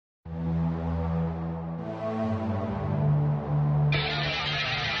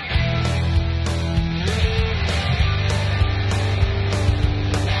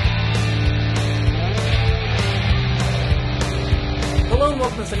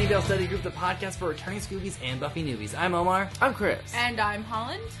Sunnydale Study Group, the podcast for returning Scoobies and Buffy newbies. I'm Omar. I'm Chris. And I'm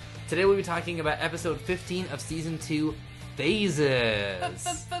Holland. Today we'll be talking about episode 15 of season 2, Phases.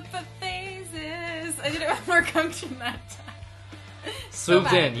 Phases. I didn't have more gumption that time.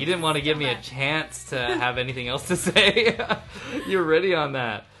 Swooped in. You didn't want to give me a chance to have anything else to say. You're ready on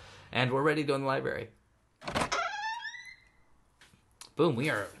that. And we're ready to go in the library. Boom,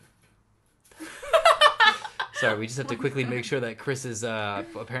 we are... Sorry, we just have to quickly make sure that Chris's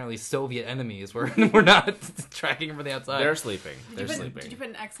apparently Soviet enemies we're not tracking him from the outside. They're sleeping. They're sleeping. Did you put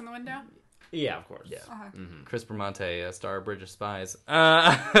an X in the window? Yeah, of course. Yeah. Uh-huh. Mm-hmm. Chris Bramante, star of Bridge of Spies.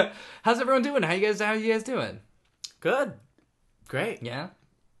 How's everyone doing? How you guys doing? Good. Great. Yeah?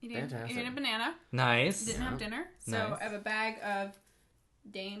 Fantastic. Eating a banana. Nice. Didn't have dinner. So Nice. I have a bag of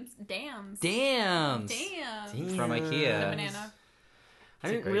dams. Dams. Dams. From The IKEA. banana. I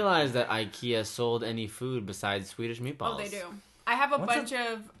didn't great- realize that IKEA sold any food besides Swedish meatballs. Oh, they do. I have a What's bunch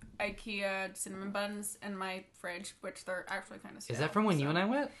of IKEA cinnamon buns in my fridge, which they're actually kind of stale. Is that from when you and I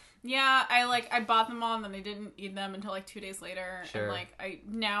went? Yeah, I bought them all and then I didn't eat them until 2 days later. Sure. And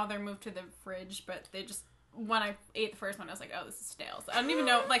now they're moved to the fridge, but they just when I ate the first one, I was like, oh, this is stale. So I don't even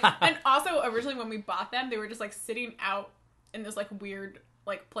know. And also originally when we bought them, they were just sitting out in this weird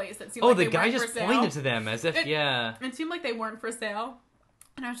place that seemed Oh, like the they guy weren't just for sale. pointed to them as if, yeah. It seemed like they weren't for sale.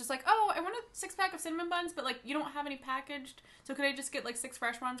 And I was just like, oh, I want a 6-pack of cinnamon buns, but you don't have any packaged. So could I just get 6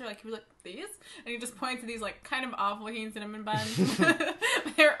 fresh ones? Or he was like, these? And he just pointed to these kind of off looking cinnamon buns.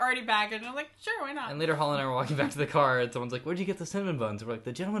 They're already packaged. And I was like, sure, why not? And later, Hall and I were walking back to the car, and someone's like, "Where'd you get the cinnamon buns?" And we're like,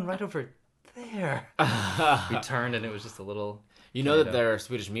 "The gentleman right over there." We turned, and it was just a little. You know that their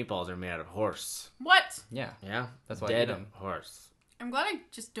Swedish meatballs are made out of horse. What? Yeah, Yeah. that's why I Dead eat them. horse. I'm glad I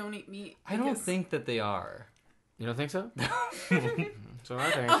just don't eat meat. I don't because- think that they are. You don't think so? So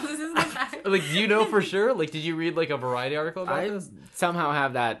I think. Oh, this isn't the fact. Do you know for sure? Did you read a Variety article about I this? somehow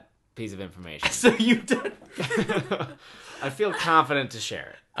have that piece of information. So you did. I feel confident to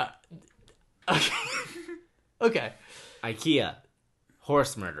share it. Okay. IKEA.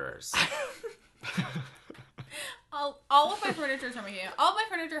 Horse murderers. All of my furniture is from IKEA. All of my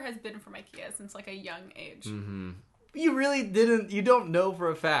furniture has been from IKEA since a young age. Mm-hmm. You really didn't. You don't know for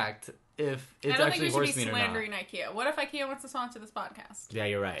a fact if it's I don't actually think we horse should be meat or not. slandering IKEA. What if IKEA wants to sponsor this podcast? Yeah,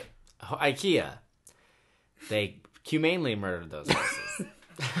 you're right. IKEA. They humanely murdered those horses.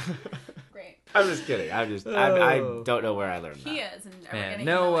 Great. I'm just kidding. I don't know where I learned that. IKEA's and Man,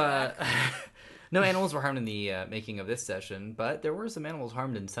 no, no animals were harmed in the making of this session, but there were some animals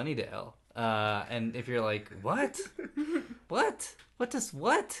harmed in Sunnydale. And if you're like, what? What?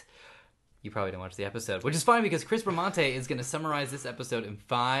 You probably didn't watch the episode, which is fine because Chris Bramante is going to summarize this episode in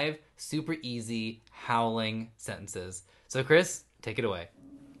 5 super easy howling sentences. So, Chris, take it away.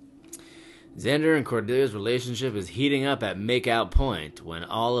 Xander and Cordelia's relationship is heating up at makeout point when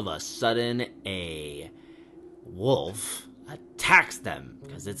all of a sudden a wolf attacks them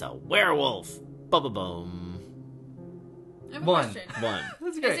because it's a werewolf. Ba-ba-boom. I have a One. question. One.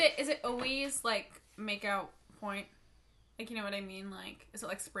 That's great. Is it always make out point? You know what I mean? Is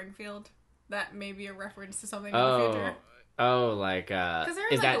it Springfield? That may be a reference to something in the future.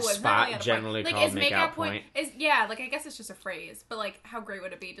 Is that spot generally called makeout point? I guess it's just a phrase, but how great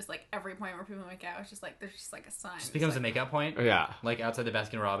would it be? Just every point where people make out, it's just there's just a sign. Just becomes a makeout point? Yeah. Outside the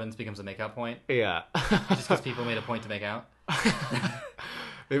Baskin Robbins becomes a makeout point? Yeah. Just because people made a point to make out?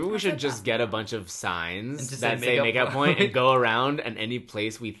 Maybe we should just get a bunch of signs just that say makeout point and go around and any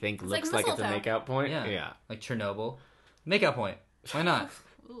place we think looks like it's a mistletoe. makeout point. Yeah. Yeah. Like Chernobyl. Makeout point. Why not?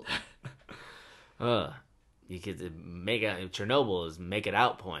 Ooh. You could make out Chernobyl is make it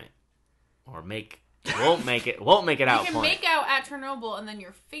out point, or won't make it out You can point. make out at Chernobyl, and then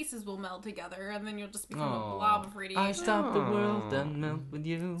your faces will meld together, and then you'll just become a blob of radiation. I stopped the world and melt with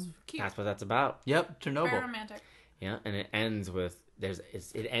you. Cute. That's what that's about. Yep, Very Chernobyl. romantic. Yeah, and it ends with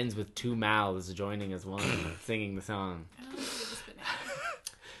it ends with 2 mouths joining as one, singing the song. I don't think this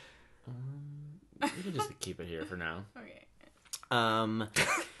banana. You can just keep it here for now. Okay. All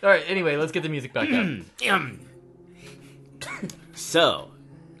right, anyway, let's get the music back up. So,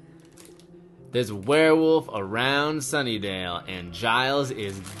 there's a werewolf around Sunnydale, and Giles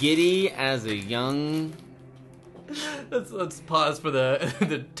is giddy as a young... Let's pause for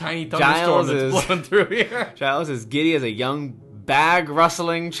the tiny Giles thunderstorm that's blowing through here. Giles is giddy as a young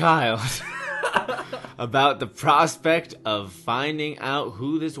bag-rustling child about the prospect of finding out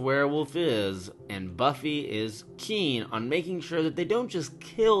who this werewolf is, and Buffy is keen on making sure that they don't just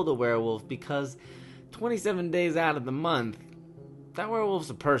kill the werewolf because 27 days out of the month, that werewolf's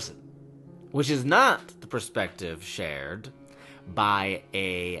a person. Which is not the perspective shared by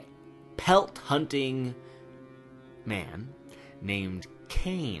a pelt hunting man named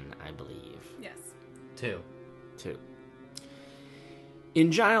Cain, I believe. Yes. 2. 2.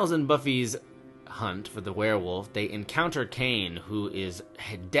 In Giles and Buffy's hunt for the werewolf, they encounter Cain, who is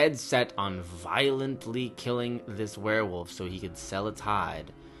dead set on violently killing this werewolf so he could sell its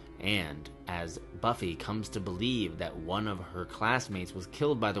hide. And as Buffy comes to believe that one of her classmates was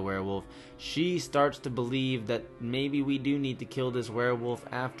killed by the werewolf, she starts to believe that maybe we do need to kill this werewolf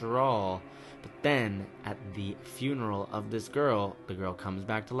after all. But then, at the funeral of this girl, the girl comes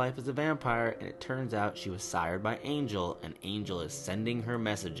back to life as a vampire, and it turns out she was sired by Angel, and Angel is sending her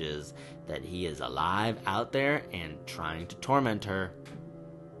messages that he is alive out there and trying to torment her.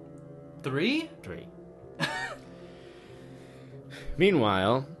 3? 3.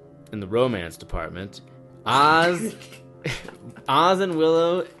 Meanwhile, in the romance department, Oz and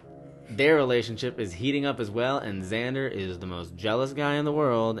Willow, their relationship is heating up as well, and Xander is the most jealous guy in the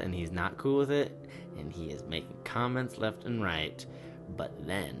world, and he's not cool with it, and he is making comments left and right. But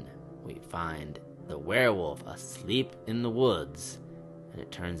then we find the werewolf asleep in the woods, and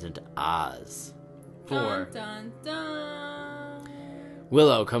it turns into Oz. 4. Dun, dun, dun.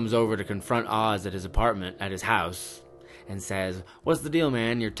 Willow comes over to confront Oz at his apartment, at his house, and says, "What's the deal,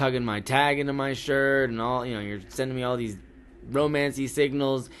 man? You're tugging my tag into my shirt and all, you're sending me all these romancy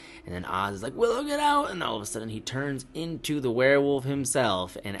signals." And then Oz is like, "Willow, get out!" And all of a sudden he turns into the werewolf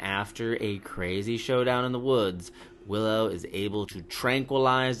himself. And after a crazy showdown in the woods, Willow is able to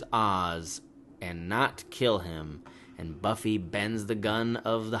tranquilize Oz and not kill him. And Buffy bends the gun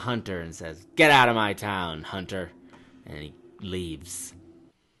of the hunter and says, "Get out of my town, hunter." And he leaves.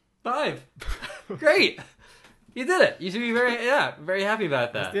 5. Great. You did it. You should be very happy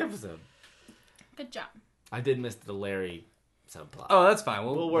about that. That's the episode. Good job. I did miss the Larry subplot. Oh, that's fine.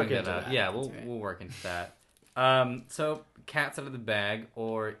 We'll work bring into that out. that. Yeah, That's we'll work into that. So cat's out of the bag,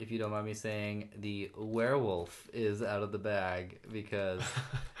 or if you don't mind me saying, the werewolf is out of the bag because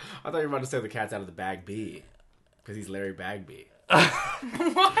I thought you were about to say the cat's out of the bag B, because he's Larry Bagby.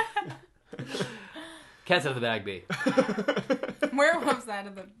 What? cat's out of the bag B. Werewolf's out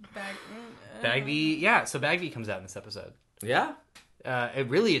of the bag. Bagby, yeah. So Bagby comes out in this episode. Yeah?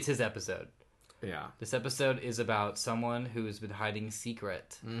 It's his episode. Yeah. This episode is about someone who's been hiding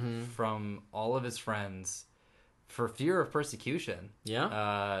secret from all of his friends for fear of persecution.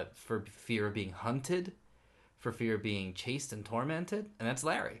 Yeah? For fear of being hunted, for fear of being chased and tormented, and that's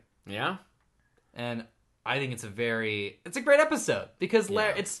Larry. Yeah? And I think it's a great episode because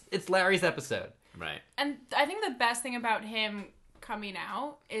Yeah. it's Larry's episode. Right. And I think the best thing about him coming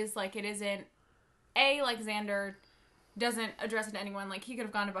out is, like, it isn't, like, Xander doesn't address it to anyone. Like, he could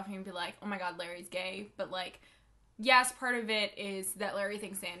have gone to Buffy and be like, "Oh my god, Larry's gay." But, like, yes, part of it is that Larry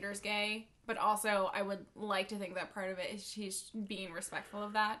thinks Xander's gay, but also I would like to think that part of it is he's being respectful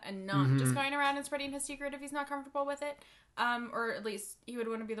of that and not just going around and spreading his secret if he's not comfortable with it. Or at least he would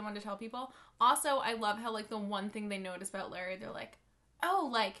want to be the one to tell people. Also, I love how, like, the one thing they notice about Larry, they're like, "Oh,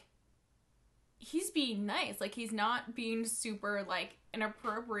 like, he's being nice. Like, he's not being super, like,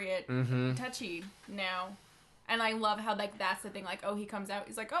 inappropriate, touchy now." And I love how, like, that's the thing. Like, he comes out.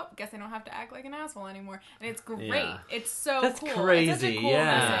 He's like, "Oh, guess I don't have to act like an asshole anymore." And it's great. Yeah. It's so That's cool. crazy, It's such a cool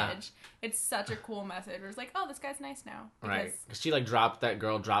yeah. message. It's such a cool message. Where it's like, "Oh, this guy's nice now." Right. Because- 'Cause she, like, that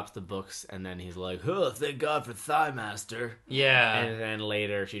girl drops the books, and then he's like, "Oh, thank God for Thigh Master." Yeah. And then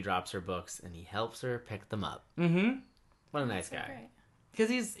later she drops her books, and he helps her pick them up. Mm-hmm. What a nice So guy. great. Because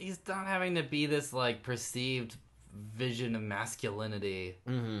he's not having to be this, like, perceived vision of masculinity,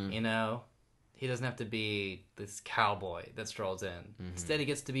 He doesn't have to be this cowboy that strolls in. Instead, he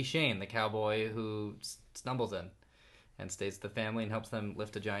gets to be Shane, the cowboy who stumbles in and stays with the family and helps them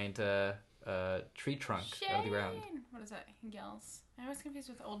lift a giant tree trunk out of the ground. Shane! What is that? He yells. I was confused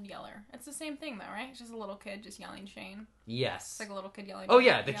with Old Yeller. It's the same thing, though, right? It's just a little kid just yelling Shane. Yes. It's like a little kid yelling. Oh,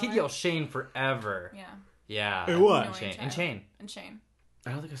 yeah, the kid Yeller. yells Shane forever. Yeah. Yeah. And what? And Shane. Annoying And child. Shane. And Shane.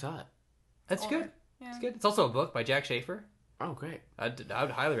 I don't think I saw it. That's Older. good. Yeah. It's good. It's also a book by Jack Schaefer. Oh, great. I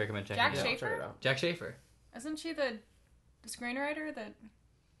would highly recommend checking Jack it out. Schaefer? Check it out. Jack Schaefer. Isn't she the screenwriter that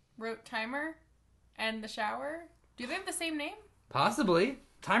wrote Timer and The Shower? Do they have the same name? Possibly.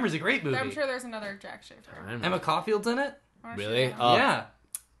 Timer's a great movie. I'm sure there's another Jack Schaefer. I don't know. Emma Caulfield's in it. I Really? should know. Oh. Yeah.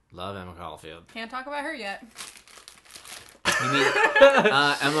 Love Emma Caulfield. Can't talk about her yet. You mean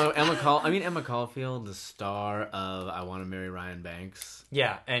Emma Caulfield, the star of I Want to Marry Ryan Banks,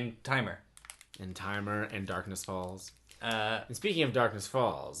 Yeah, and Timer. and Timer, and Darkness Falls. And speaking of Darkness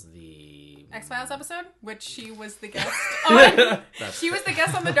Falls, the X-Files episode, which she was the guest on. She was the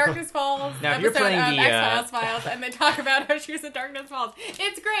guest on the Darkness Falls Now, if you're episode playing of the, X-Files Files, and they talk about how she was in Darkness Falls.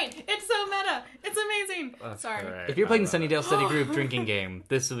 It's great. It's so meta. It's amazing. Sorry. correct. If you're playing the Sunnydale Study Group drinking game,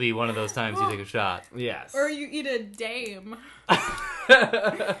 this will be one of those times you take a shot. Yes. Or you eat a dame.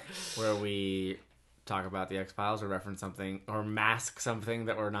 Where we talk about the X-Files or reference something or mask something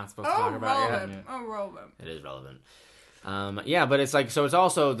that we're not supposed to talk about yet. Relevant. Oh, relevant. It is relevant. Yeah, but it's like, so it's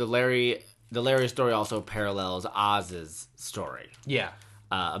also the Larry story also parallels Oz's story. Yeah.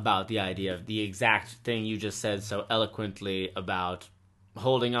 About the idea of the exact thing you just said so eloquently about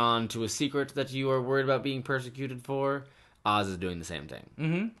holding on to a secret that you are worried about being persecuted for. Oz is doing the same thing.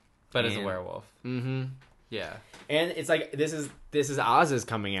 Mm-hmm. But as a werewolf. Mm-hmm. Yeah. And it's like, this is Oz's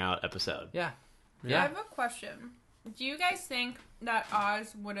coming out episode. Yeah. I Yeah. have a question. Do you guys think that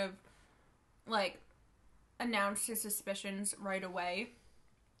Oz would have, like, announced his suspicions right away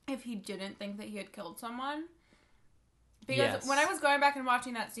if he didn't think that he had killed someone? Because Yes. when I was going back and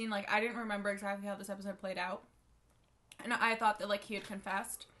watching that scene, like, I didn't remember exactly how this episode played out. And I thought that, like, he had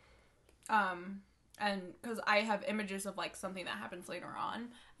confessed. And because I have images of, like, something that happens later on.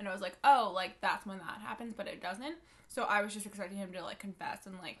 And I was like, oh, like, that's when that happens, but it doesn't. So I was just expecting him to, like, confess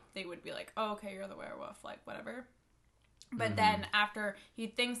and, like, they would be like, oh, okay, you're the werewolf, like, whatever. But then after he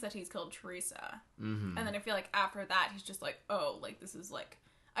thinks that he's killed Teresa, and then I feel like after that he's just like, oh, like this is like,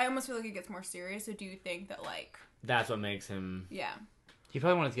 I almost feel like it gets more serious. So do you think that like That's what makes him... yeah, He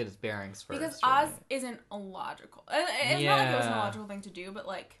probably wanted to get his bearings first. because right? Oz isn't illogical. It's not like it was an illogical thing to do, but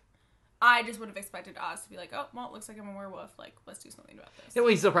like I just would have expected Oz to be like, oh, well, it looks like I'm a werewolf. Like let's do something about this. Yeah, well,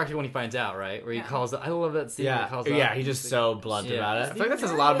 he's so practical when he finds out, right? Where he Yeah. calls it. I love that scene. Where Yeah, he calls yeah, out. he's just so blunt Yeah. about it. I feel like that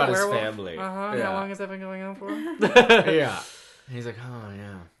says a lot about his Werewolf? family. Uh-huh. Yeah. How long has that been going on for? Yeah. And he's like, oh,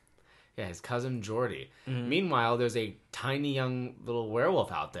 yeah. Yeah, his cousin Jordy. Meanwhile, there's a tiny young little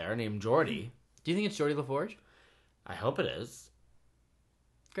werewolf out there named Jordy. Do you think it's Geordie LaForge? I hope it is.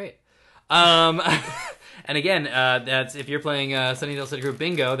 Great. And again, that's if you're playing Sunnydale City Group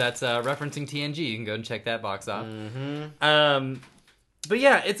Bingo, that's referencing TNG. You can go and check that box off. But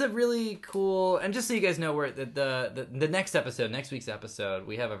yeah, it's a really cool. And just so you guys know, where the next episode, next week's episode,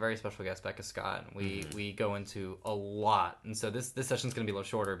 we have a very special guest, Becca Scott. We go into a lot, and so this session's going to be a little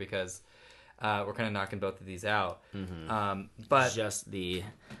shorter because we're kind of knocking both of these out. But Just the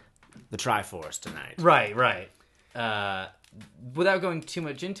Triforce tonight. right. Without going too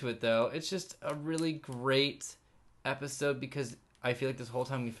much into it, though, it's just a really great episode because I feel like this whole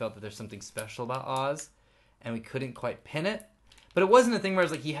time we felt that there's something special about Oz, and we couldn't quite pin it. But it wasn't a thing where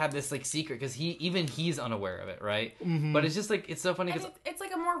it's like he had this like secret because he's unaware of it, right? But it's just like it's so funny And because it's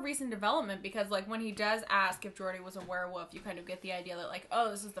like a more recent development because like when he does ask if Jordy was a werewolf, you kind of get the idea that like,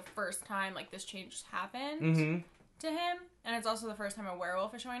 oh, this is the first time like this change has happened to him, and it's also the first time a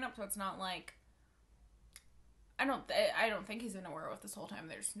werewolf is showing up, so it's not like I don't think he's been a werewolf this whole time.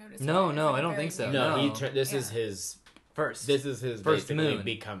 There's no distinction. No, It's, no, like, I don't very think so. new. No, No. this Yeah. is his... first This is his First basically moon.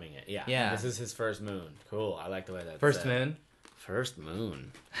 becoming it. Yeah. Yeah. This is his first moon. Cool. I like the way that first moon. First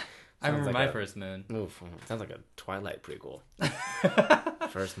moon. I remember like my a- first moon. Oof. Sounds like a Twilight prequel.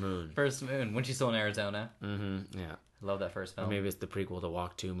 First moon. First moon when she's still in Arizona. Mm-hmm. Yeah. I love that first Or film. maybe it's the prequel to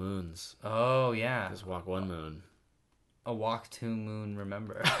Walk Two Moons. Oh yeah, Just walk one moon. a walk to moon.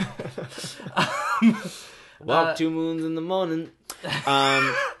 Remember. Walk 2 moons in the morning.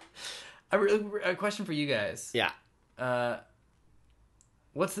 A question for you guys. Yeah.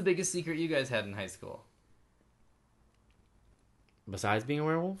 What's the biggest secret you guys had in high school Besides being a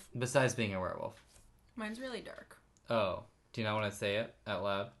werewolf? besides being a werewolf? Mine's really dark. Oh, do you not want to say it out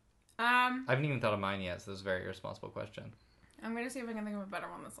loud? I haven't even thought of mine yet, so this is a very irresponsible question. I'm gonna see if I can think of a better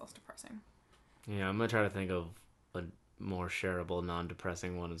one that's less depressing. Yeah, I'm gonna try to think of a more shareable,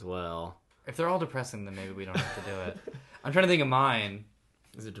 non-depressing one as well. If they're all depressing, then maybe we don't have to do it. I'm trying to think of mine.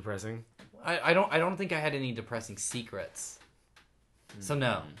 Is it depressing? I don't think I had any depressing secrets. So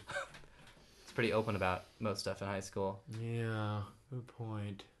no. It's pretty open about most stuff in high school. Yeah, good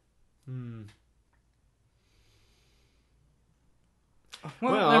point.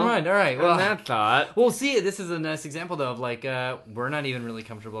 Well, never mind. All right. Well, Well, that thought. we'll see. This is a nice example, though, of like we're not even really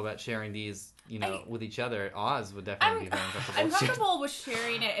comfortable about sharing these, with each other. Oz would definitely be very uncomfortable. I'm with sharing- comfortable with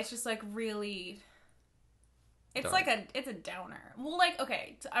sharing it. It's just like really. It's Dark. like it's a downer. Well, like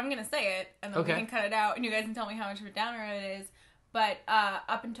okay, I'm gonna say it, and then Okay. we can cut it out, and you guys can tell me how much of a downer it is. But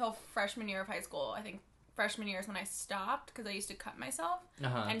up until freshman year of high school, I think freshman year is when I stopped because I used to cut myself,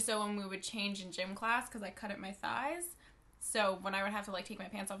 Uh-huh. and so when we would change in gym class, because I cut at my thighs, so when I would have to like take my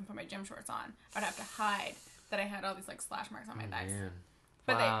pants off and put my gym shorts on, I'd have to hide that I had all these like slash marks on my thighs. Man.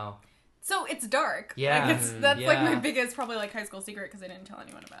 But Wow. So it's dark. Yeah. Like, that's like Yeah. my biggest, probably like high school secret because I didn't tell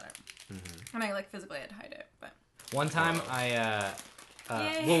anyone about it. And I like physically had to hide it. But One time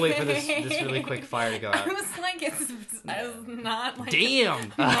we'll wait for this really quick fire to go out. I was like, I was not like.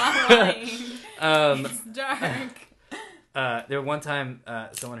 Damn. Not lying. It's dark. There one time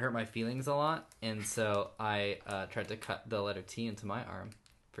someone hurt my feelings a lot, and so I tried to cut the letter T into my arm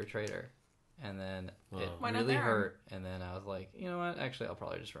for traitor, and then it Why not really their arm? hurt. And then I was like, you know what? Actually, I'll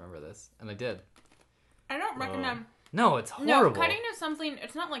probably just remember this, and I did. I don't recommend. No, it's No, horrible. cutting is something.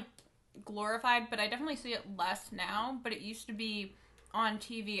 It's not like glorified, but I definitely see it less now. But it used to be on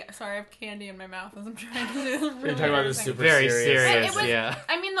TV. Sorry, I have candy in my mouth as I'm trying to do this. Really You're talking about this embarrassing. super Very serious. serious. It was- Yeah.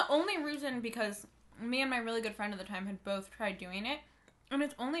 I mean, the only reason because me and my really good friend at the time had both tried doing it, and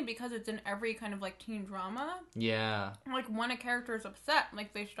it's only because it's in every kind of like teen drama. Yeah. Like when a character is upset,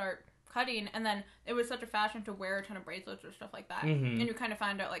 like they start cutting, and then it was such a fashion to wear a ton of bracelets or stuff like that, Mhm. and you kind of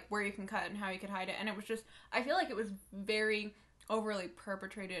find out like where you can cut and how you could hide it, and it was just I feel like it was very overly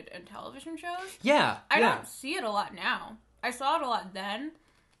perpetrated in television shows. Yeah. I yeah. don't see it a lot now. I saw it a lot then,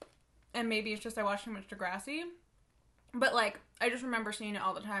 and maybe it's just I watched too much Degrassi, but like I just remember seeing it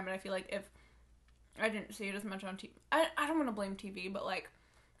all the time, and I feel like if I didn't see it as much on TV, I don't want to blame TV, but like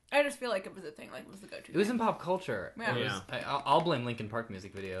I just feel like it was a thing, like it was the go-to. It was thing. in pop culture. Yeah. It was, I'll blame Linkin Park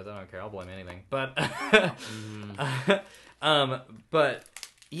music videos. I don't care. I'll blame anything. But, but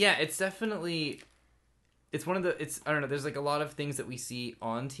yeah, it's definitely. It's one of the. It's I don't know. There's like a lot of things that we see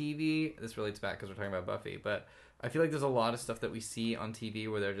on TV. This relates back because we're talking about Buffy, but I feel like there's a lot of stuff that we see on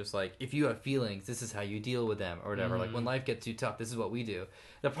TV where they're just like, if you have feelings, this is how you deal with them, or whatever. Like when life gets too tough, this is what we do.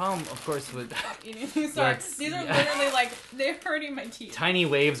 The problem, of course, with Sorry, That's- these are yeah. literally like they're hurting my teeth. tiny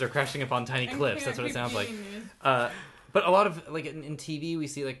waves are crashing upon tiny I'm cliffs. gonna That's what it keep sounds like. eating these. But a lot of like in TV, we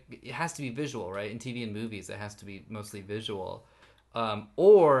see like it has to be visual, right? In TV and movies, it has to be mostly visual,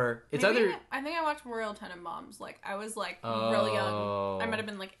 or it's Maybe, either. I think I watched Royal Tenenbaums. Like I was like really Oh. young. I might have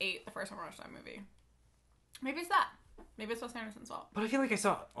been like 8 the first time I watched that movie. Maybe it's that. Maybe it's Wes Anderson's fault. But I feel like I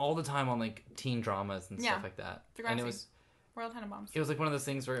saw it all the time on like teen dramas and Yeah. stuff like that, Degrassi. and it was Royal Tenenbaums. like one of those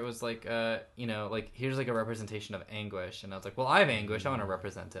things where it was like you know, like here's like a representation of anguish, and I was like, well, I have anguish, I want to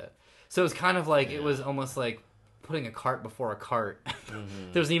represent it. So it was kind of like it was almost like putting a cart before a cart.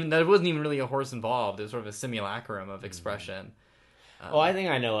 There wasn't even really a horse involved. It was sort of a simulacrum of expression. Oh, I think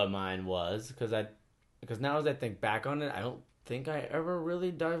I know what mine was because now as I think back on it, I don't think I ever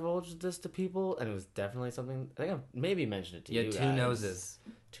really divulged this to people, and it was definitely something I think I've maybe mentioned it to You you. had two guys. noses.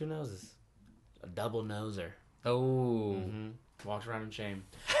 2 noses, a double noser. Oh. Walks around in shame.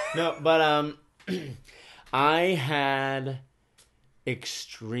 No, but I had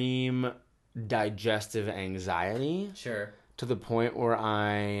extreme digestive anxiety Sure. to the point where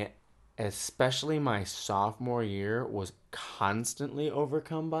I, especially my sophomore year, was constantly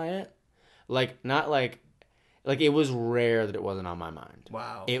overcome by it. Like, not like it was rare that it wasn't on my mind.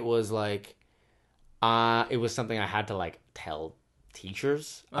 Wow. It was like, it was something I had to like tell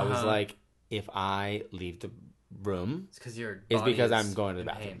teachers. I was Uh-huh. like, if I leave the room, It's because your It's body because is I'm going to the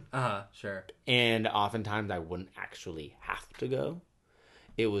in bathroom. pain. Uh-huh, sure. and oftentimes I wouldn't actually have to go.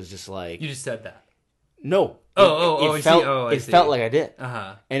 It was just like, You just said that. no. I see. felt, Oh, I it see. felt like I did.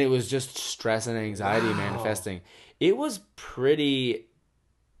 Uh-huh. And it was just stress and anxiety Wow. manifesting. It was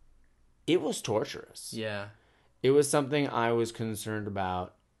torturous. Yeah. It was something I was concerned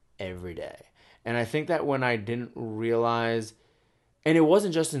about every day. And I think that when I didn't realize, and it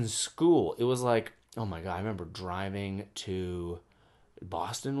wasn't just in school, it was like, oh my God, I remember driving to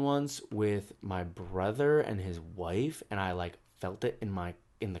Boston once with my brother and his wife, and I like felt it in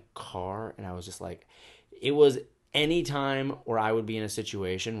the car, and I was just like, it was any time where I would be in a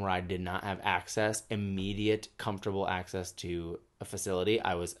situation where I did not have immediate, comfortable access to a facility,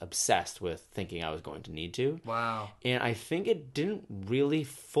 I was obsessed with thinking I was going to need to. Wow. And I think it didn't really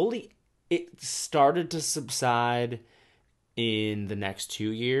it started to subside in the next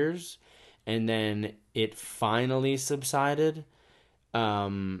 2 years, and then it finally subsided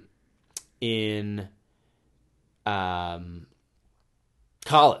in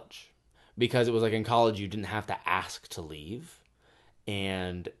college, because it was like in college you didn't have to ask to leave,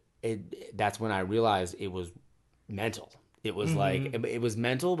 and that's when I realized it was mental. It was like it was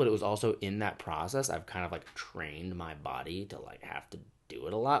mental, but it was also in that process I've kind of like trained my body to like have to do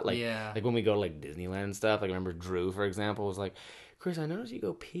it a lot. Like Yeah. like when we go to like Disneyland and stuff, like I remember Drew, for example, was like, Chris, I noticed you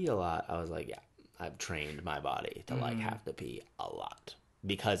go pee a lot. I was like, yeah, I've trained my body to like have to pee a lot,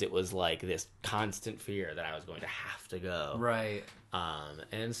 because it was like this constant fear that I was going to have to go. Right.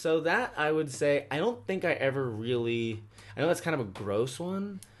 And so that, I would say, I don't think I ever really, I know that's kind of a gross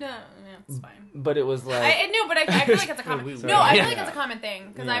one, No, it's fine. but it was like, I no, but I feel like it's a common. We- No, I feel Yeah. like it's a common thing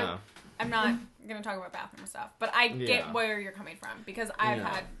because Yeah. I'm not gonna talk about bathroom stuff, but I get where you're coming from because I've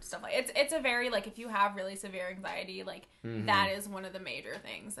had stuff like it's a very like if you have really severe anxiety, like that is one of the major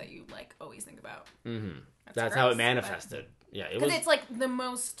things that you like always think about. That's how it manifested. Yeah, because it's like the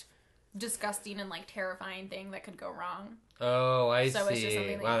most disgusting and like terrifying thing that could go wrong. Oh, I So see. it's just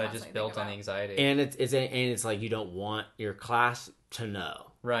something that Wow, you that just constantly built think on about. anxiety. and it's like you don't want your class to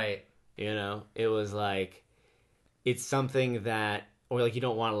know. Right. You know, it was like it's something that, or like you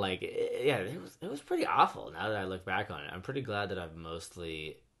don't want to like. Yeah, it was pretty awful. Now that I look back on it, I'm pretty glad that I've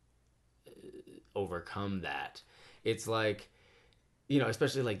mostly overcome that. It's like, you know,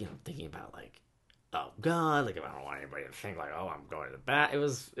 especially like, you know, thinking about like, oh God, like I don't want anybody to think like, oh, I'm going to the bath. It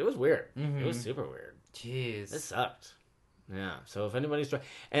was weird. It was super weird. Jeez. It sucked. Yeah. So if anybody's trying,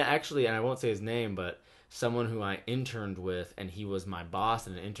 and actually, and I won't say his name, but someone who I interned with, and he was my boss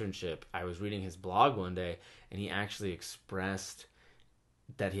in an internship. I was reading his blog one day, and he actually expressed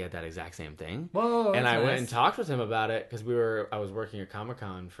that he had that exact same thing. Whoa. And I that's went nice. and talked with him about it because I was working at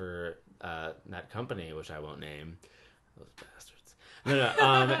Comic-Con for that company, which I won't name. Those bastards.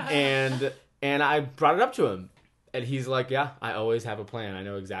 No. And I brought it up to him, and he's like, "Yeah, I always have a plan. I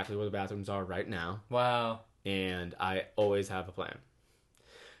know exactly where the bathrooms are right now, Wow. and I always have a plan."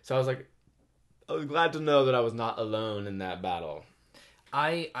 So I was glad to know that I was not alone in that battle.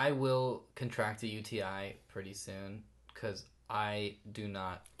 I will contract a UTI pretty soon because I do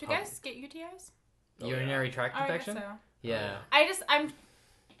not. Do you guys get UTIs? Urinary tract Oh, I guess infection? so. Yeah.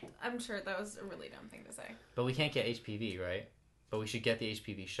 I'm sure that was a really dumb thing to say. But we can't get HPV, right? But we should get the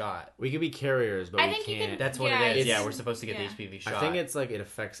HPV shot. We could be carriers, but I we think you can't. can- That's what Yeah, it is. it's- Yeah, we're supposed to get yeah. the HPV shot. I think it's like it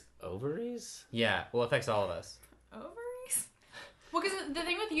affects ovaries. Yeah, well, it affects all of us. Ovaries? Well, because the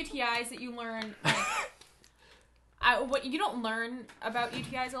thing with UTIs that you learn, like, what you don't learn about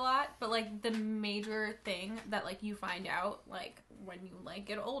UTIs a lot, but like the major thing that like you find out like when you like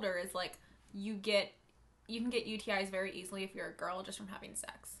get older is like you can get UTIs very easily if you're a girl just from having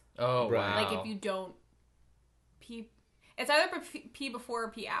sex. Oh, Right. wow. Like if you don't pee. It's either pee before or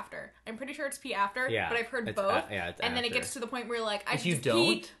pee after. I'm pretty sure it's pee after, Yeah, but I've heard it's both. it's and then it after. gets to the point where you're like, I If should you just don't?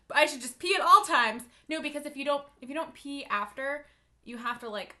 pee. I should just pee at all times. No, because if you don't pee after, you have to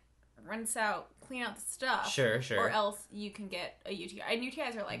like rinse out, clean out the stuff. Sure. Or else you can get a UTI. And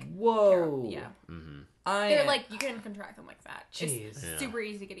UTIs are like Whoa. terrible. Yeah. Mm-hmm. They're like you can contract them like that. Jeez. It's Yeah. super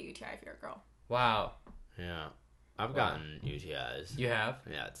easy to get a UTI if you're a girl. Wow. Yeah, I've gotten UTIs. You have?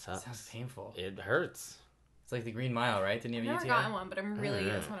 Yeah, it sucks. Sounds painful. It hurts. It's like the Green Mile, right? Didn't you I've have never a gotten UTI? one, but I'm really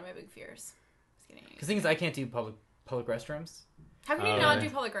Yeah. it's one of my big fears. Just getting Because the thing is, I can't do public restrooms. How can you Oh, not really?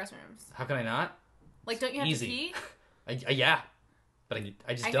 do public restrooms? How can I not? Like, don't you have Easy. to pee? Yeah. But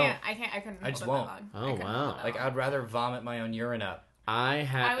I just don't. I couldn't. I just hold it won't. that long. Oh, I couldn't wow. hold it that Like, long. I'd rather vomit my own urine up. I I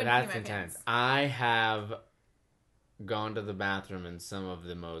have. would That's pee my intense. pants. I have gone to the bathroom in some of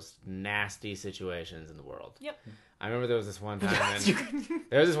the most nasty situations in the world. Yep. I remember there was this one time. You In, can-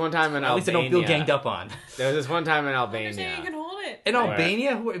 there was this one time in At least I Albania. don't feel ganged up on. There was this one time in You're saying you Albania. can hold it. In Where?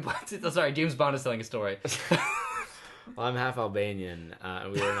 Albania? Sorry, James Bond is telling a story. Well, I'm half Albanian.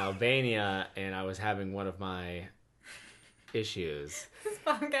 And we were in Albania, and I was having one of my issues. This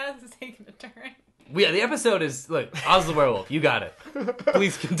podcast is taking a turn. Yeah, the episode is, look, Oz the Werewolf, you got it.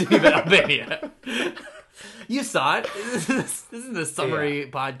 Please continue about Albania. You saw it. This is the summary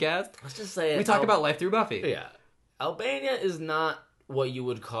podcast. Let's just say We talk about life through Buffy. Yeah. Albania is not what you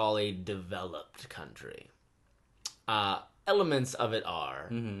would call a developed country. Elements of it are.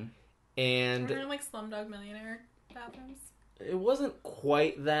 Mm-hmm. And We're in like Slumdog Millionaire bathrooms. it wasn't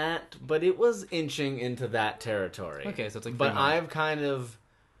quite that, but it was inching into that territory. Okay, so it's like But Fremont. I've kind of,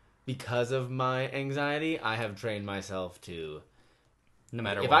 because of my anxiety, I have trained myself to, No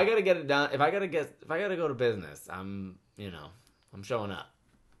matter if what. I gotta get it done, if I gotta go to business, I'm showing up.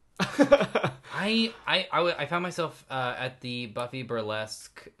 I found myself at the Buffy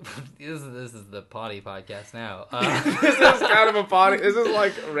burlesque. This is the potty podcast now. This is kind of a potty. This is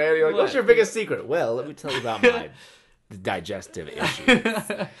like Randy. Like, what's What? your biggest secret? Well, let me tell you about my digestive issues.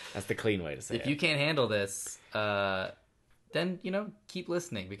 That's the clean way to say If it. you can't handle this, then keep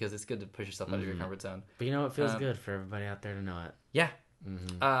listening because it's good to push yourself out of your comfort zone. But you know, it feels good for everybody out there to know it. Yeah.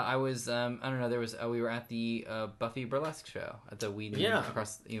 I was I don't know. There was we were at the Buffy burlesque show at the Whedon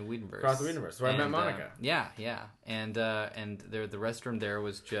across Whedonverse. Across the Whedonverse, where I met Monica. Yeah, and there the restroom there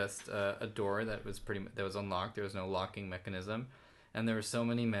was just a door that was unlocked. There was no locking mechanism, and there were so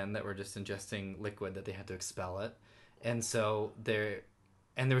many men that were just ingesting liquid that they had to expel it, and so there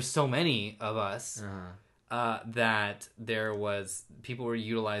were so many of us. That people were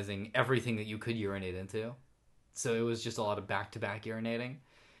utilizing everything that you could urinate into. So it was just a lot of back-to-back urinating.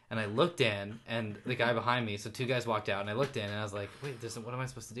 And I looked in, and the guy behind me, so two guys walked out, and I looked in, and I was like, wait, what am I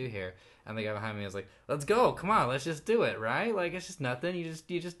supposed to do here? And the guy behind me was like, let's go, come on, let's just do it, right? Like, it's just nothing,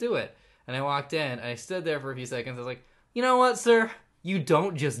 you just do it. And I walked in, and I stood there for a few seconds, I was like, you know what, sir? You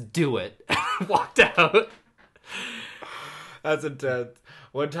don't just do it. And walked out. That's intense.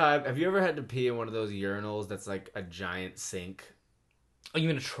 One time, have you ever had to pee in one of those urinals that's like a giant sink? Oh, you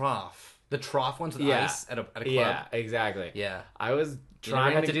mean a trough? The trough ones with ice at a club? Yeah, exactly. Yeah. I was You never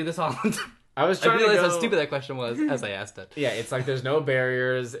trying have to do this all the time. I was I trying to realized go... how stupid that question was as I asked it. Yeah, it's like there's no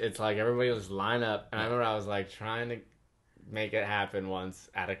barriers. It's like everybody will just line up. And I remember I was like trying to make it happen once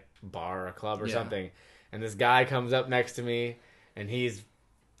at a bar or a club or something. And this guy comes up next to me and he's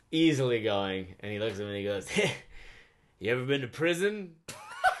easily going. And he looks at me and he goes, hey, you ever been to prison?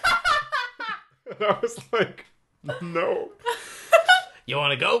 And I was like, no. You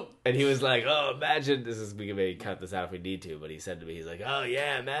want to go? And he was like, oh, imagine, we can maybe cut this out if we need to, but he said to me, he's like, oh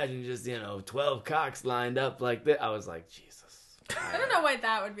yeah, imagine just, 12 cocks lined up like this. I was like, Jesus. I don't know why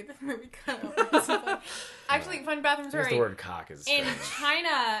that would be the movie cut. Actually, fun bathroom story. The word cock is in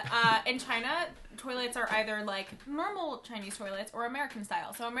China, toilets are either like normal Chinese toilets or American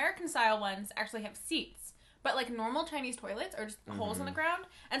style. So American style ones actually have seats. But like normal Chinese toilets are just holes in the ground.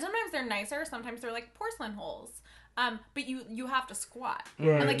 And sometimes they're nicer, sometimes they're like porcelain holes. But you have to squat.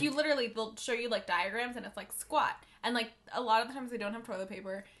 Right. And like they'll show you like diagrams and it's like squat. And like a lot of the times they don't have toilet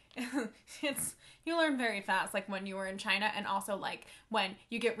paper. You learn very fast, like when you were in China, and also like when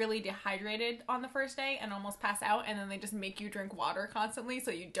you get really dehydrated on the first day and almost pass out, and then they just make you drink water constantly,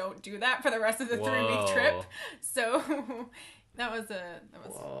 so you don't do that for the rest of the 3-week trip. So that was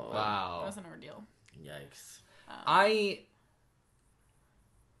Wow. That was an ordeal. Yikes.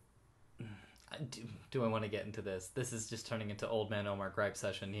 Do I want to get into this? This is just turning into Old Man Omar gripe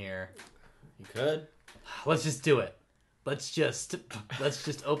session here. You could. Let's just do it. Let's just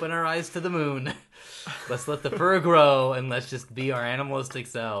open our eyes to the moon. Let's let the fur grow, and let's just be our animalistic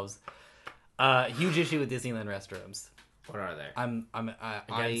selves. Huge issue with Disneyland restrooms. What are they? I'm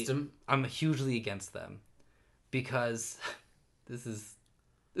Against them? I'm hugely against them because this is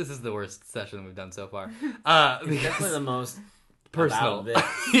the worst session we've done so far. It's definitely the most personal. About this.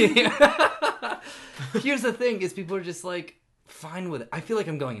 Here's the thing: is people are just like fine with it. I feel like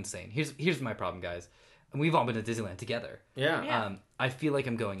I'm going insane. Here's my problem, guys. And we've all been to Disneyland together. Yeah. I feel like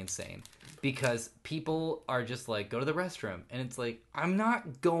I'm going insane because people are just like, go to the restroom. And it's like, I'm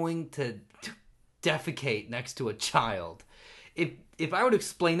not going to defecate next to a child. If I were to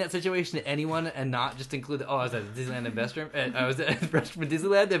explain that situation to anyone and not just include, I was at the Disneyland restroom, I was at the restroom at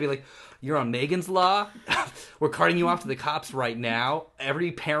Disneyland, they'd be like, you're on Megan's Law. We're carting you off to the cops right now.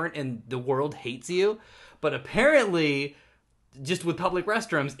 Every parent in the world hates you. But apparently, just with public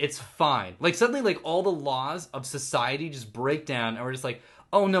restrooms, it's fine. Like, suddenly, like, all the laws of society just break down, and we're just like,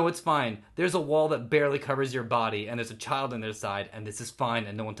 oh, no, it's fine. There's a wall that barely covers your body, and there's a child on their side, and this is fine,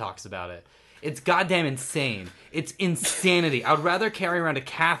 and no one talks about it. It's goddamn insane. It's insanity. I would rather carry around a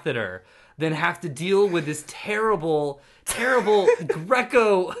catheter than have to deal with this terrible, terrible,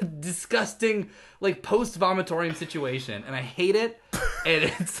 Greco, disgusting, like, post-vomitorium situation, and I hate it, and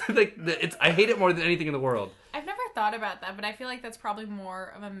it's, like, I hate it more than anything in the world. I've never thought about that, but I feel like that's probably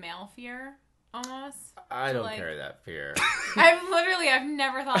more of a male fear, almost. I don't carry that fear. I've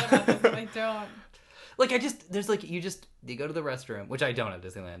never thought about this, but I don't. Like, you go to the restroom, which I don't at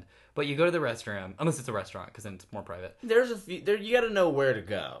Disneyland, but you go to the restroom, unless it's a restaurant, because then it's more private. There's a few, you gotta know where to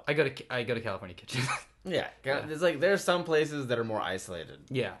go. I go to California Kitchen. Yeah. There's like, there's some places that are more isolated.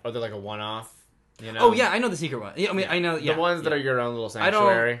 Yeah. Or they're like a one-off, you know? Oh, yeah, I know the secret one. Yeah, I mean, I know, yeah. The ones that are your own little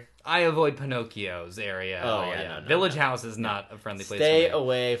sanctuary. I avoid Pinocchio's area. Oh, yeah. No, Village House is not a friendly place Stay for me.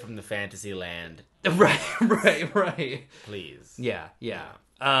 away from the fantasy land. Right. Please. Yeah.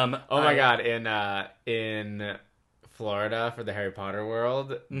 Oh my god, in Florida for the Harry Potter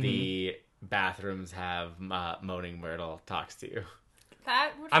world, the bathrooms have Moaning Myrtle talks to you.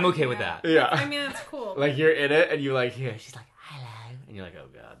 I'm okay with that. Yeah. I mean, that's cool. Like, you're in it, and you like hear, she's like, hello. And you're like, oh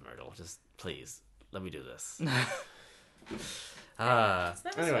god, Myrtle, just please, let me do this.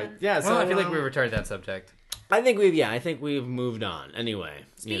 Anyway, yeah, so I feel like we retarded that subject. I think we've moved on. Anyway.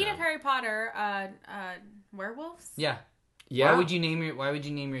 Speaking of Harry Potter, werewolves? Yeah. Yeah. Why would you name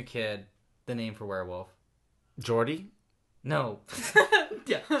your kid the name for werewolf? Geordie? No.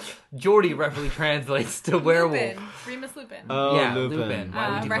 Yeah. Geordie roughly translates to werewolf. Lupin. Remus Lupin. Oh, yeah, Lupin.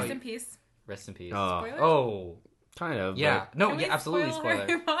 Why would you rest in peace. Rest in peace. Spoilers? Oh. Kind of. Yeah. But, No, Can we absolutely spoil spoiler.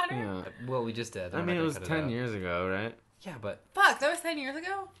 Harry Potter? yeah. Well, we just did. I mean, it was 10 years ago, right? Yeah, but... Fuck, that was 10 years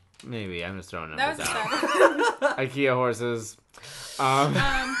ago? Maybe. I'm just throwing That numbers was out. sad. IKEA horses. But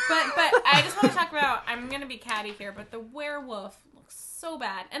I just want to talk about, I'm going to be catty here, but the werewolf looks so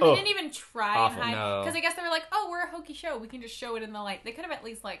bad, and they Oh, didn't even try awful. and hide No. because I guess they were like, "Oh, we're a hokey show. We can just show it in the light." They could have at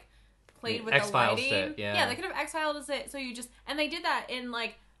least like played with X-Filed the lighting. it, yeah. They could have X-Filed it. So you just and they did that in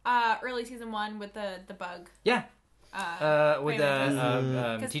like early season 1 with the bug. Yeah. With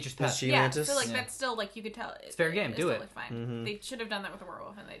Mantis. Teacher's The Pet. She Yeah, Mantis? so like Yeah. that's still like you could tell It's fair game, do still it. looked fine. Mhm. They should have done that with the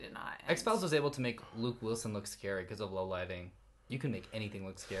werewolf, and they did not. And X-Files was able to make Luke Wilson look scary because of low lighting. You can make anything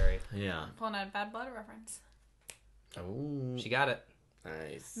look scary. Yeah. pulling out a Bad Blood reference. Oh, She got it.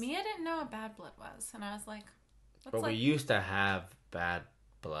 nice. Mia didn't know what Bad Blood was, and I was like, "What's But like?" we used to have bad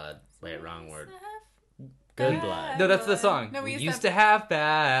blood. Wait, wrong We word. used to have Good bad blood. No, that's the blood. song. No, we we used to have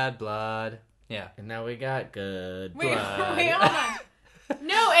bad blood. Yeah. And now we got good Wait, blood. wait, hold on.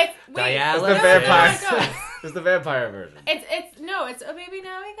 No, it's wait. Dialysis. It's the No, vampire. no, no, no. It's the vampire version. It's oh baby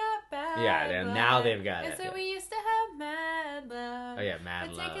now we got bad. Yeah, blood. now they've got And it, so yeah. we used to have mad blood. Oh yeah, Mad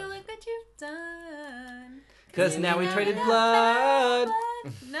But Love. take a look what you've done. 'Cause now we traded got blood. bad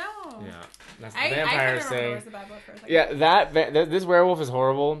blood. No. Yeah, that's the I vampire couldn't remember saying. where's the Bad Blood for a second. Yeah, this werewolf is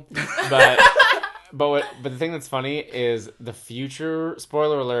horrible, but but the thing that's funny is the future.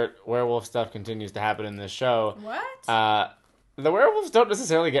 Spoiler alert: werewolf stuff continues to happen in this show. What? The werewolves don't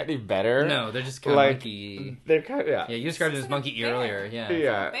necessarily get any better. No, they're just kind of like monkey. they're kind of Yeah, you described it It's as like a monkey bear. earlier. Yeah.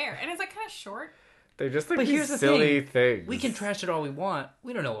 yeah. Bear. And it's like kind of short. They're just like But these here's the silly thing. things. We can trash it all we want.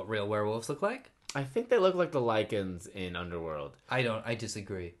 We don't know what real werewolves look like. I think they look like the lichens in Underworld. I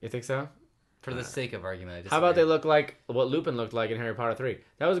disagree. You think so? For the sake of argument, I disagree. How about they look like what Lupin looked like in Harry Potter 3?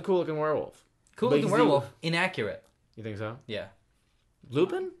 That was a cool looking werewolf. cool but looking you see- werewolf? Inaccurate. You think so? Yeah.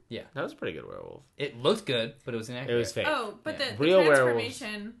 Lupin? Yeah. That was a pretty good werewolf. It looked good, but it was It inaccurate. was fake. Oh, but Yeah. the Real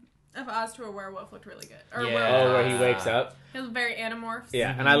transformation of Oz to a werewolf looked really good. Or Yeah. werewolf. Oh, where he wakes up? It was very anamorphs.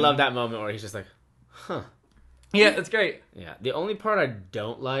 Yeah, and I love that moment where he's just like, huh. Yeah, that's great. Yeah. The only part I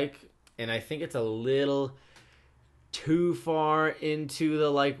don't like, and I think it's a little too far into the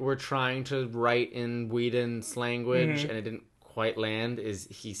like we're trying to write in Whedon's language and it didn't quite land, is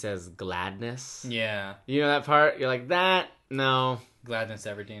he says gladness. Yeah. You know that part? You're like, that? No. Gladness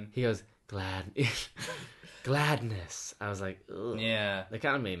Everdeen. He goes, gladness. I was like, ugh. Yeah. That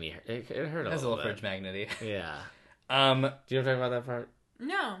kind of made me, it hurt a That's a little little fridge bit. magnety. Yeah. Um, Do you know what I'm talking about that part?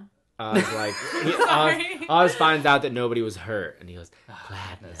 No. Oz like Sorry. Oz finds out that nobody was hurt, and he goes,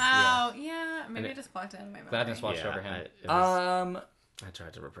 gladness. Oh, yeah. Maybe And I just blocked it out of my memory. Gladness watched Yeah, over him. I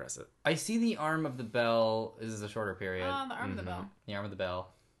tried to repress it. I see the arm of the bell. This is a shorter period. The arm of the bell. The arm of the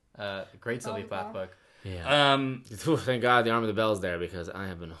bell. Great Sylvia of the Plath bell. book. Yeah. Um, Thank God the arm of the bell's there because I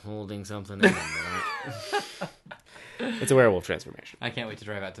have been holding something in. It's a werewolf transformation. I can't wait to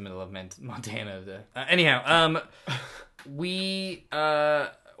drive out to middle of Montana. Anyhow,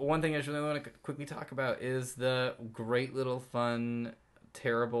 one thing I just really want to quickly talk about is the great little fun,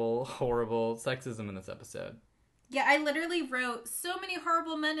 terrible, horrible sexism in this episode. Yeah, I literally wrote so many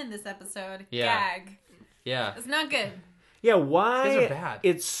horrible men in this episode. Yeah. Gag. Yeah, It's not good. Yeah, why? These are bad.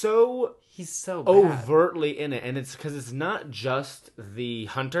 It's so he's so bad. overtly in it, and it's because it's not just the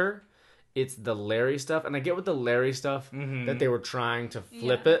hunter, it's the Larry stuff, and I get with the Larry stuff that they were trying to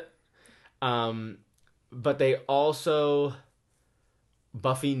flip Yeah. it, but they also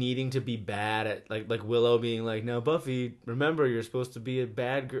Buffy needing to be bad at like Willow being like, no, Buffy, remember you're supposed to be a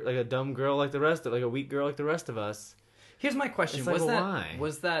bad girl, like a dumb girl like the rest of, like a weak girl like the rest of us. Here's my question: It's like,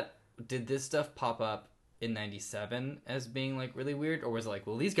 why? Did this stuff pop up in '97 as being like really weird, or was it like,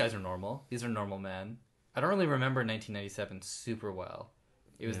 well, these guys are normal, these are normal men? I don't really remember 1997 super well.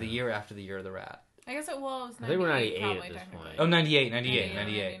 It was the year after the Year of the Rat. I guess it was 98. I think we're 98 probably, at this technically. point. Oh, 98.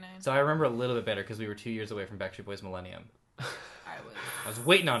 99. So I remember a little bit better because we were 2 years away from Backstreet Boys Millennium. I I was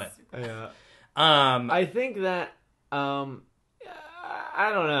waiting on it. Yeah. I I think that I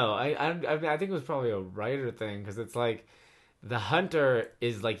don't know. I mean, I think it was probably a writer thing because it's like the hunter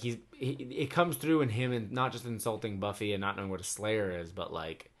is like it comes through in him and not just insulting Buffy and not knowing what a Slayer is, but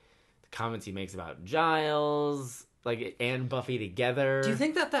like the comments he makes about Giles, like and Buffy together. do you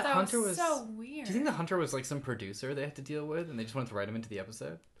think that Hunter was so weird. Do you think the Hunter was like some producer they had to deal with, and they just wanted to write him into the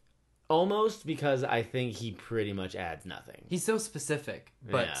episode? Almost, because I think he pretty much adds nothing. He's so specific,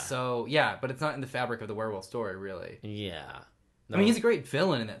 but but it's not in the fabric of the werewolf story, really. Yeah. I mean, he's a great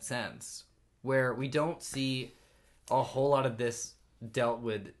villain in that sense, where we don't see a whole lot of this dealt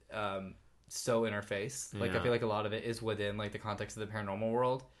with so in our face. Like, I Yeah. feel like a lot of it is within like the context of the paranormal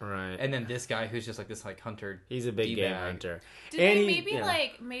world, right. and then this guy who's just like this like hunter. He's a big game D-bag. hunter. Did And they he- maybe yeah.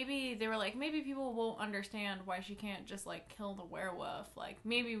 maybe they were like, maybe people won't understand why she can't just like kill the werewolf. Like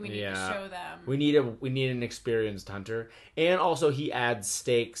maybe we need to Yeah. show them. We need an experienced hunter, and also he adds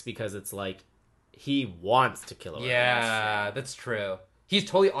stakes because it's like he wants to kill a werewolf. Yeah, that's true. He's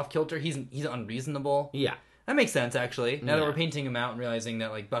totally off kilter. He's unreasonable. Yeah. That makes sense, actually. Now that Yeah. we're painting him out and realizing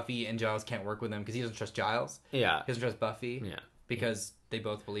that like Buffy and Giles can't work with him because he doesn't trust Giles. Yeah. He doesn't trust Buffy. Yeah. Because they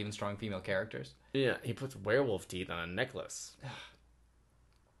both believe in strong female characters. Yeah. He puts werewolf teeth on a necklace.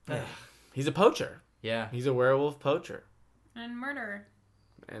 He's a poacher. Yeah. He's a werewolf poacher And murderer.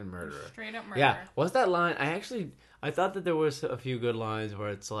 and murderer. Straight up murderer. Yeah. What's that line? I thought that there was a few good lines where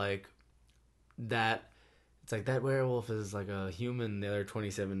it's like that. It's like that werewolf is like a human the other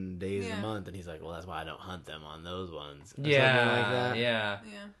 27 days a month, and he's like, well, that's why I don't hunt them on those ones. Or Yeah. something like that. Yeah.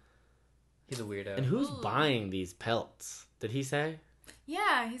 Yeah. He's a weirdo. And who's Ooh. buying these pelts? Did he say?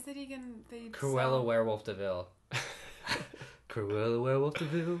 Yeah, he said he can. Cruella Werewolf DeVille. Cruella Werewolf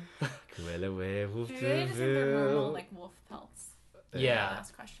DeVille. Cruella werewolf. Do they just have their normal like wolf pelts? Yeah.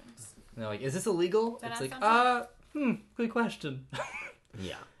 Ask questions. And they're like, is this illegal? That It's ask like, something? good question.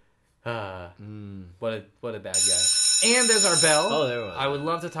 Yeah. What a bad guy. And there's our bell. Oh, there was. I would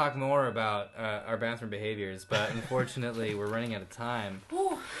love to talk more about our bathroom behaviors, but unfortunately, we're running out of time.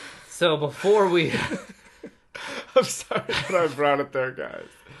 Ooh. So before we, I'm sorry that I brought it there, guys.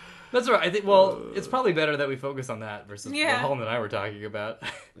 that's all right. I think. Well, it's probably better that we focus on that versus Yeah. what Holland and I were talking about.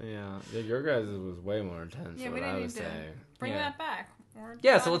 Yeah, your guys' was way more intense Yeah, than we what I didn't was need to saying. bring Yeah. that back. Or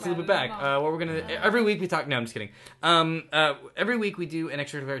Yeah, talk so let's about loop it back. at all. What we're gonna every week we talk. No, I'm just kidding. Every week we do an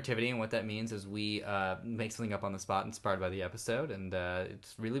extracurricular activity, and what that means is we make something up on the spot, inspired by the episode, and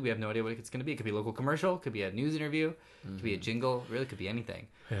it's really we have no idea what it's gonna be. It could be a local commercial, could be a news interview, it could be a jingle. Really, could be anything.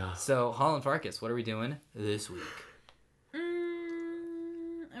 Yeah. So Holland Farkas, what are we doing this week?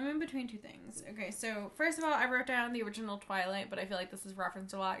 I'm in between two things. Okay, so first of all, I wrote down the original Twilight, but I feel like this is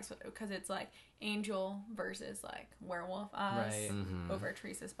referenced a lot because it's like angel versus like werewolf Oz Right. over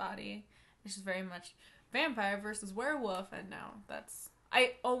Teresa's body, which is very much vampire versus werewolf, and now that's.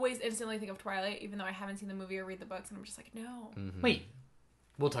 I always instantly think of Twilight, even though I haven't seen the movie or read the books, and I'm just like, no. Wait,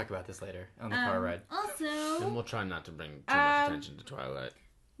 we'll talk about this later on the car ride. Also, And we'll try not to bring too much attention to Twilight.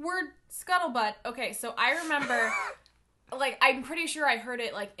 word scuttlebutt. Okay, so I remember, like, I'm pretty sure I heard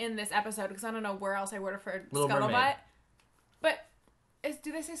it, like, in this episode, because I don't know where else I would have heard Little scuttlebutt. Mermaid. But,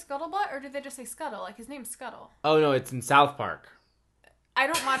 do they say scuttlebutt, or did they just say scuttle? Like, his name's Scuttle. Oh no, it's in South Park. I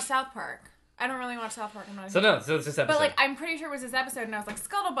don't watch South Park. I don't really watch South Park. I'm not a So huge no, fan. so it's this episode. But, like, I'm pretty sure it was this episode, and I was like,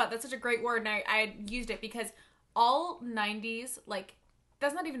 scuttlebutt, that's such a great word, and I had used it because all 90s, like,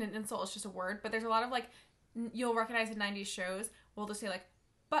 that's not even an insult, it's just a word, but there's a lot of, like, you'll recognize in 90s shows, we'll just say, like,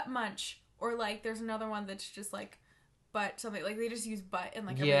 butt munch, or, like, there's another one that's just, like, butt something, like, they just use butt in,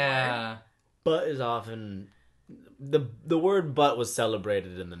 like, every word. yeah, Butt is often the word butt was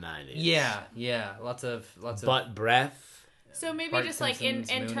celebrated in the 90s. yeah, lots of Butt breath. So maybe Bart just, like, in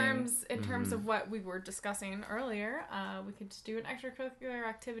Simpson's mooning. terms of what we were discussing earlier, we could just do an extracurricular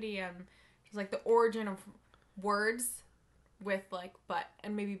activity, just, like, the origin of words with, like, butt,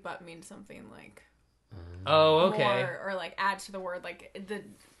 and maybe butt means something, like, Oh, okay. more, or like add to the word, like the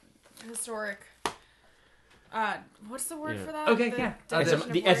historic what's the word for that? Okay, the yeah. definition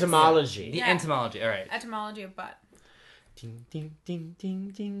of The words? etymology. The Yeah. etymology. All right. Etymology of butt. Ding, ding, ding,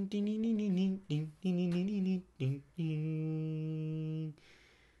 ding, ding, ding, ding, ding, ding, ding, ding, ding, ding, ding, ding.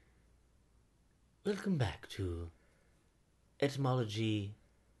 Welcome back to Etymology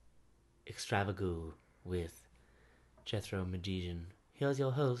Extravagu with Jethro Magician. Here's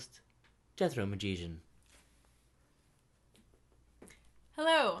your host, Jethro Magician.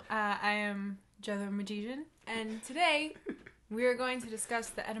 Hello, I am Jethro Magician, and today we are going to discuss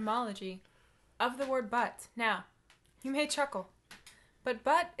the etymology of the word butt. Now, you may chuckle, but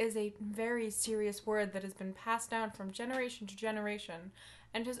butt is a very serious word that has been passed down from generation to generation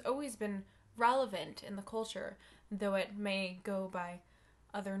and has always been relevant in the culture, though it may go by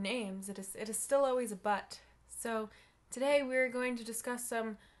other names. It is still always a butt. So today we are going to discuss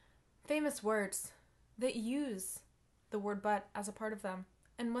some famous words that use the word butt as a part of them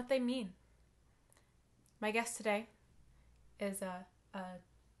and what they mean. My guest today is a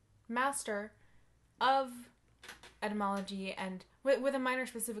master of etymology and with a minor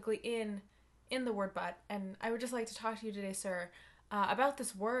specifically in the word butt. And I would just like to talk to you today, sir, about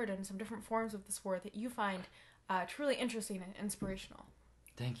this word and some different forms of this word that you find truly interesting and inspirational.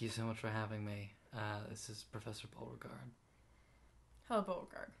 Thank you so much for having me. This is Professor Beauregard. Hello,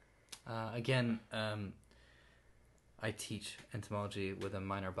 Beauregard. Again, I teach entomology with a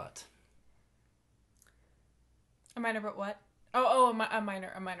minor butt. A minor but what? Oh, a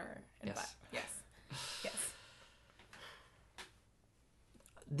minor in Yes. butt. Yes.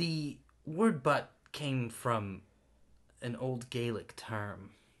 The word butt came from an old Gaelic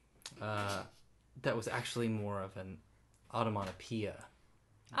term that was actually more of an onomatopoeia.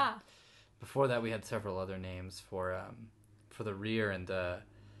 Ah. Before that, we had several other names for the rear and the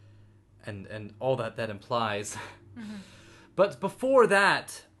and all that implies. But before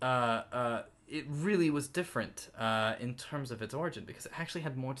that, it really was different in terms of its origin, because it actually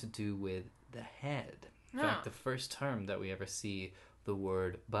had more to do with the head. In fact, the first term that we ever see the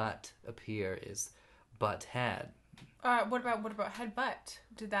word butt appear is butt head. What about headbutt?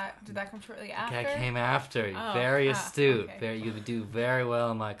 Did that come shortly after? That came after. Oh, Very astute. okay. You do very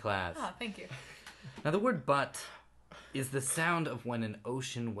well in my class. Oh, thank you. Now, the word butt is the sound of when an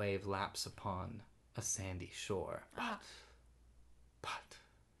ocean wave laps upon a sandy shore. Butt.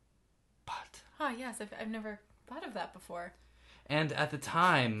 Ah, yes, I've never thought of that before. And at the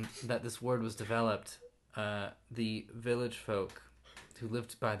time that this word was developed, the village folk who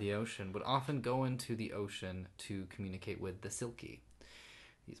lived by the ocean would often go into the ocean to communicate with the silky.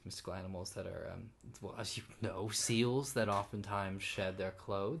 These mystical animals that are, well, as you know, seals that oftentimes shed their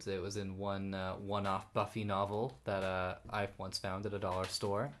clothes. It was in one one-off Buffy novel that I once found at a dollar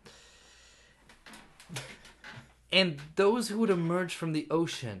store. And those who would emerge from the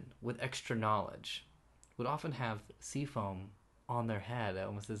ocean with extra knowledge would often have sea foam on their head,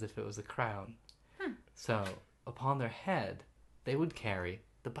 almost as if it was a crown. So, upon their head, they would carry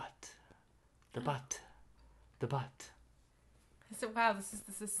the butt. The butt. So, wow,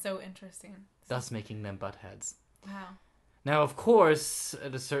 this is so interesting. Thus making them butt heads. Wow. Now, of course,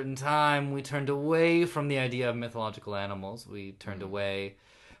 at a certain time, we turned away from the idea of mythological animals. We turned away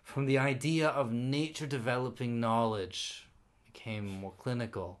from the idea of nature developing knowledge. It became more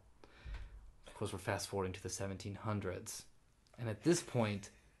clinical. Of course, we're fast forwarding to the 1700s. And at this point,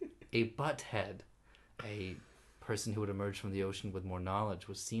 a butt head, a person who would emerge from the ocean with more knowledge,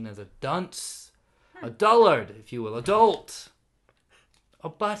 was seen as a dunce, a dullard, if you will, a dolt, a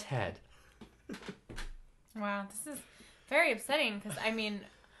butt head. Wow, this is very upsetting because, I mean,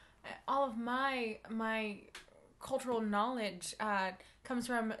 all of my cultural knowledge comes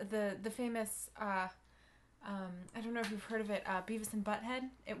from the famous, I don't know if you've heard of it, Beavis and Butthead.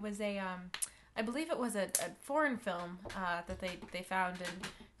 It was I believe it was a foreign film that they found and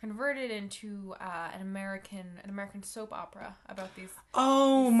converted into an American soap opera about these.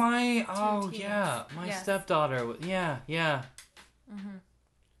 Oh, my Yes. stepdaughter. Yeah. Mm-hmm.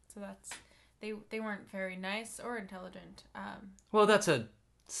 So that's they weren't very nice or intelligent. Well, that's a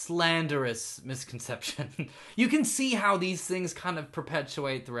slanderous misconception. You can see how these things kind of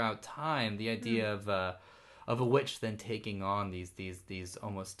perpetuate throughout time. The idea of a witch then taking on these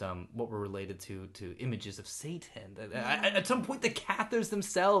almost what were related to images of Satan. At some point, the Cathars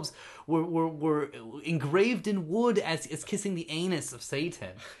themselves were engraved in wood as kissing the anus of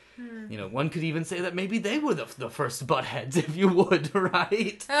Satan. You know, one could even say that maybe they were the first buttheads, if you would,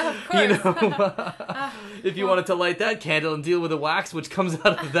 right? Of course. You know, if you wanted to light that candle and deal with the wax which comes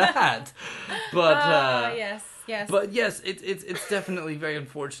out of that. But yes. But yes, it's definitely very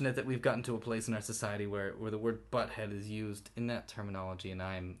unfortunate that we've gotten to a place in our society where the word butthead is used in that terminology, and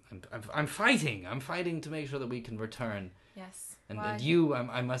I'm fighting to make sure that we can return. Yes. And you,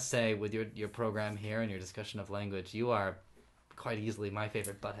 I must say, with your program here and your discussion of language, you are quite easily my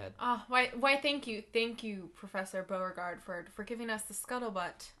favorite butthead. Oh, why thank you, Professor Beauregard, for giving us the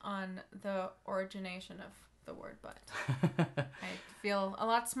scuttlebutt on the origination of the word butt. I feel a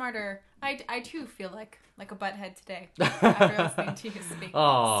lot smarter. I too feel like a butthead today after listening to you speak.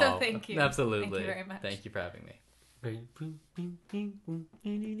 Oh, so thank you. Absolutely. Thank you very much. Thank you for having me.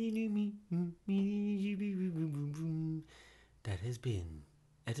 That has been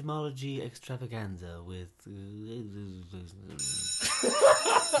Etymology Extravaganza with...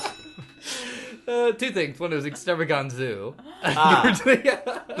 Two things. One was Extravaganza.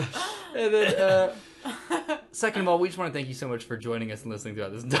 And then, second of all, we just want to thank you so much for joining us and listening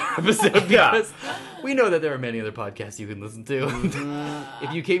throughout this entire episode, because we know that there are many other podcasts you can listen to.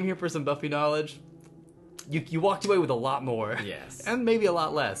 If you came here for some Buffy knowledge, you walked away with a lot more. Yes. And maybe a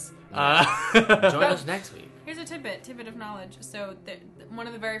lot less. Join us next week. Here's a tidbit of knowledge. So one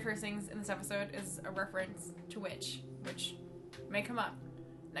of the very first things in this episode is a reference to witch, which may come up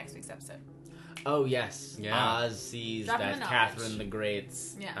next week's episode. Oh, yes. Yeah. Oz sees Drop in that the knowledge. Catherine the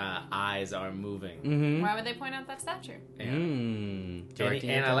Great's Yeah. eyes are moving. Mm-hmm. Why would they point out that statue? Yeah. And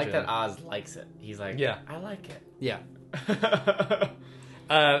I like that Oz likes it. He's like, Yeah. I like it. Yeah.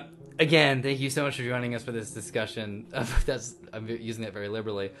 Again, thank you so much for joining us for this discussion. I'm using that very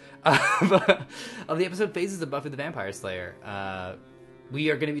liberally. Of the episode Phases of Buffy the Vampire Slayer. We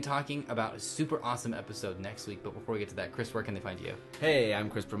are going to be talking about a super awesome episode next week, but before we get to that, Chris, where can they find you? Hey, I'm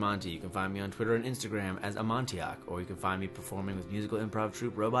Chris Bramante. You can find me on Twitter and Instagram as Amontiac, or you can find me performing with musical improv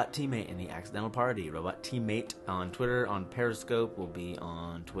troupe Robot Teammate in the Accidental Party. Robot Teammate on Twitter, on Periscope. We'll be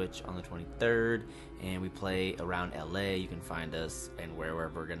on Twitch on the 23rd, and we play around LA. You can find us and wherever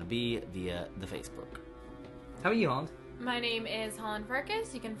we're going to be via the Facebook. How about you, Holland? My name is Holland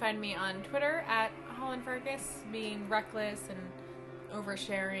Farkas. You can find me on Twitter at Holland Farkas, being reckless and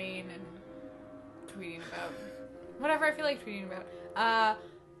oversharing and tweeting about whatever I feel like tweeting about.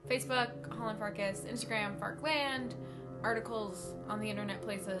 Facebook, Holland Farkas. Instagram, Farkland. Articles on the internet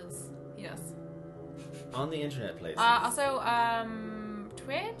places. Yes. On the internet places. Also,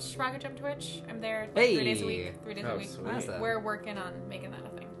 Twitch, Rocket Jump Twitch. I'm there 3 days a week. 3 days a week. Sweet. Awesome. We're working on making that a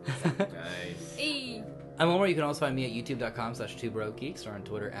thing. Nice. Hey. I'm Omar. You can also find me at youtube.com/2brogeeks or on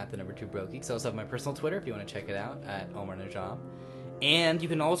Twitter at the number 2brogeeks. I also have my personal Twitter if you want to check it out at Omar Najam. And you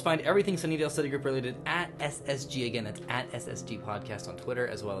can always find everything Sunnydale Study Group related at SSG. Again, that's at SSG Podcast on Twitter,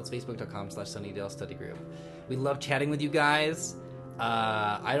 as well as Facebook.com/Sunnydale Study Group. We love chatting with you guys.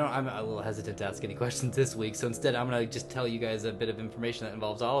 I'm a little hesitant to ask any questions this week, so instead I'm going to just tell you guys a bit of information that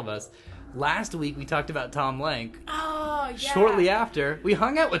involves all of us. Last week we talked about Tom Lenk. Oh, yeah. Shortly after, we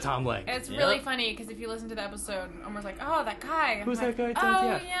hung out with Tom Lenk. It's really funny because if you listen to the episode, Omar's like, "Oh, that guy." I'm Who's like, that guy?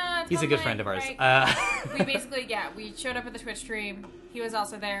 Oh, yeah. He's a Tom good Lenk, friend of ours. right. We basically, we showed up at the Twitch stream. He was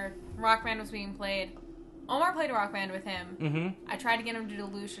also there. Rock Band was being played. Omar played Rock Band with him. Mm-hmm. I tried to get him to do the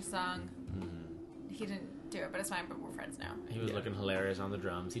Lucia song. He didn't do it, but it's fine. But we're friends now. He was looking hilarious on the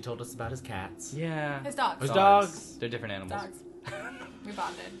drums. He told us about his cats. Yeah. His dogs. His dogs. They're different animals. Dogs. We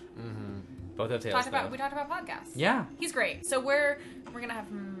bonded. Both have tails. We talked about podcasts. Yeah. He's great. So we're gonna have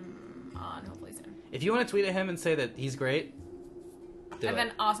him on hopefully soon. If you want to tweet at him and say that he's great, do And it.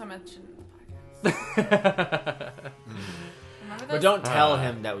 then also mention the podcast. Remember But those? don't tell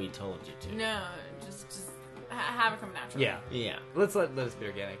him that we told you to. No, just have it come naturally. Yeah. Yeah. Let's let us be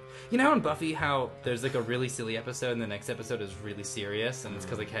organic. You know how in Buffy how there's like a really silly episode and the next episode is really serious and it's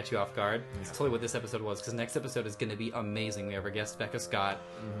because they catch you off guard? It's totally what this episode was, because next episode is going to be amazing. We have our guest Becca Scott.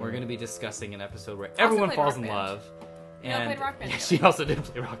 We're going to be discussing an episode where everyone played falls Rock in Band. love. We all played Rock Band Yeah, together. she also did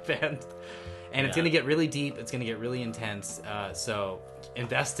play Rock Band. And it's Yeah. going to get really deep. It's going to get really intense. So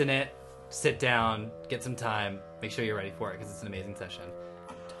invest in it. Sit down. Get some time. Make sure you're ready for it because it's an amazing session.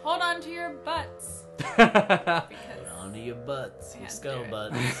 Hold on to your butts. Put Because onto your butts, your Can't skull do it.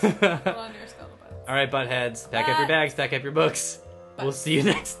 butts. hold on to your skull butts. All right, buttheads. Pack up your bags. Pack up your books. We'll Butts. see you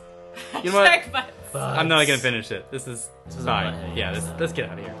next. You know what? Check butts. I'm not going to finish it. This is This is fine. a butthead. Yeah, let's get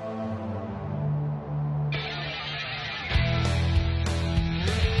out of here.